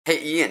Hey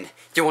Ian,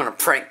 do you want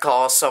to prank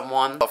call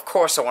someone? Of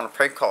course I want to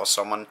prank call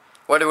someone.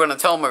 What are we going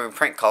to tell them when we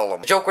prank call them?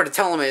 The joke we're going to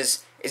tell them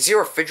is your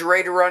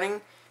refrigerator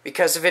running?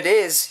 Because if it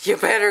is, you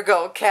better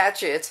go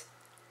catch it.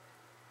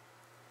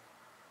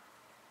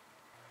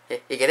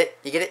 You get it?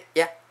 You get it?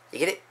 Yeah? You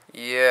get it?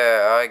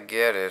 Yeah, I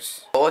get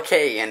it.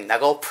 Okay, Ian, now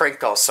go prank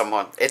call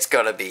someone. It's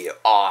gonna be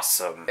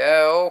awesome.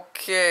 Yeah,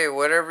 okay,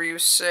 whatever you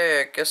say.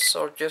 I guess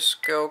I'll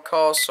just go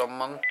call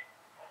someone.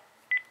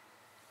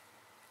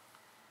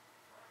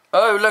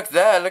 Oh, look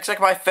there. Looks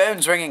like my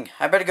phone's ringing.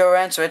 I better go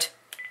answer it.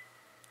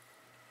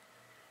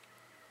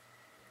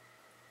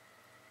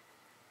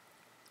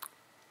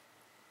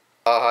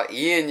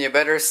 Ian, you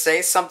better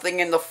say something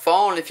in the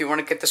phone if you want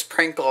to get this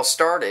prank call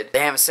started. They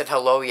haven't said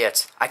hello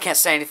yet. I can't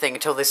say anything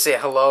until they say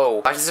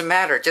hello. Why does it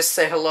matter? Just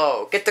say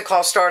hello. Get the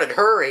call started,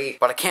 hurry.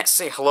 But I can't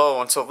say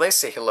hello until they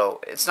say hello.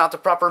 It's not the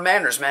proper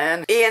manners,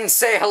 man. Ian,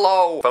 say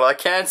hello. But I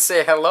can't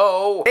say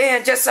hello.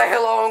 Ian, just say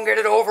hello and get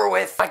it over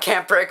with. I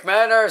can't break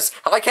manners.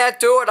 I can't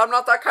do it. I'm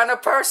not that kind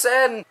of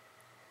person.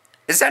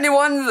 Is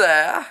anyone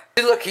there?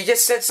 Look, he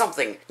just said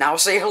something. Now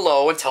say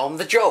hello and tell him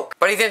the joke.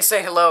 But he didn't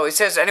say hello. He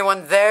says,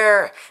 anyone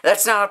there?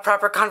 That's not a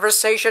proper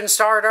conversation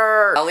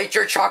starter. I'll eat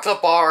your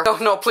chocolate bar.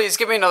 No, please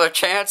give me another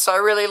chance. I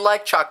really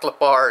like chocolate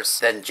bars.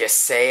 Then just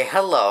say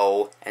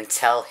hello and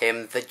tell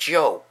him the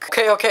joke.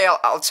 Okay,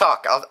 I'll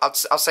talk.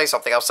 I'll say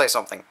something. I'll say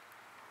something.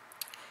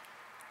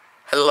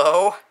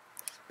 Hello?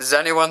 Is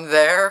anyone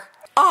there?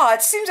 Ah,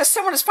 it seems that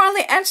someone has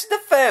finally answered the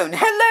phone.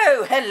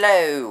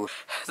 Hello.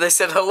 They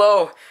said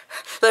hello.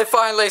 They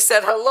finally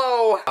said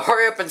hello.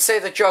 Hurry up and say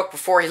the joke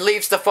before he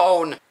leaves the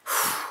phone.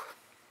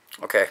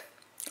 Okay,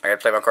 I gotta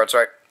play my cards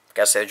right.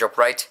 Gotta say the joke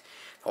right.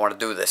 I want to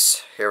do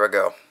this. Here we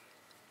go.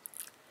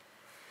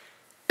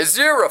 Is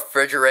your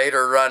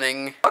refrigerator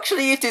running?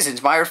 Actually, it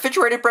isn't. My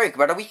refrigerator broke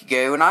about a week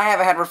ago, and I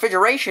haven't had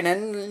refrigeration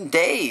in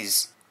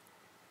days.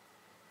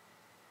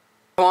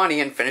 Come on,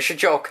 Ian, finish a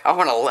joke. I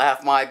want to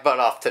laugh my butt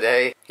off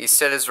today. He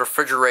said his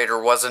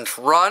refrigerator wasn't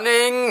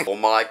running. Oh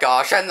my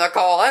gosh, end the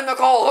call,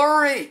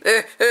 hurry!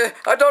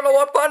 I don't know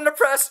what button to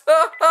press.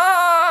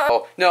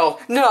 Oh, no.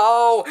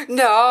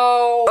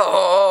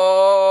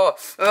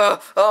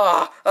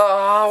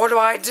 What do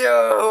I do?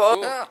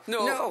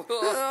 No. What do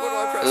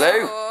I press?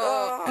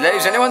 Hello,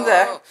 is anyone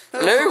there?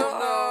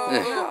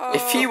 Hello?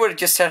 If he would have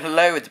just said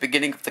hello at the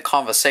beginning of the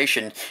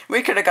conversation,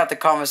 we could have got the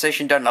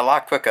conversation done a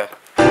lot quicker.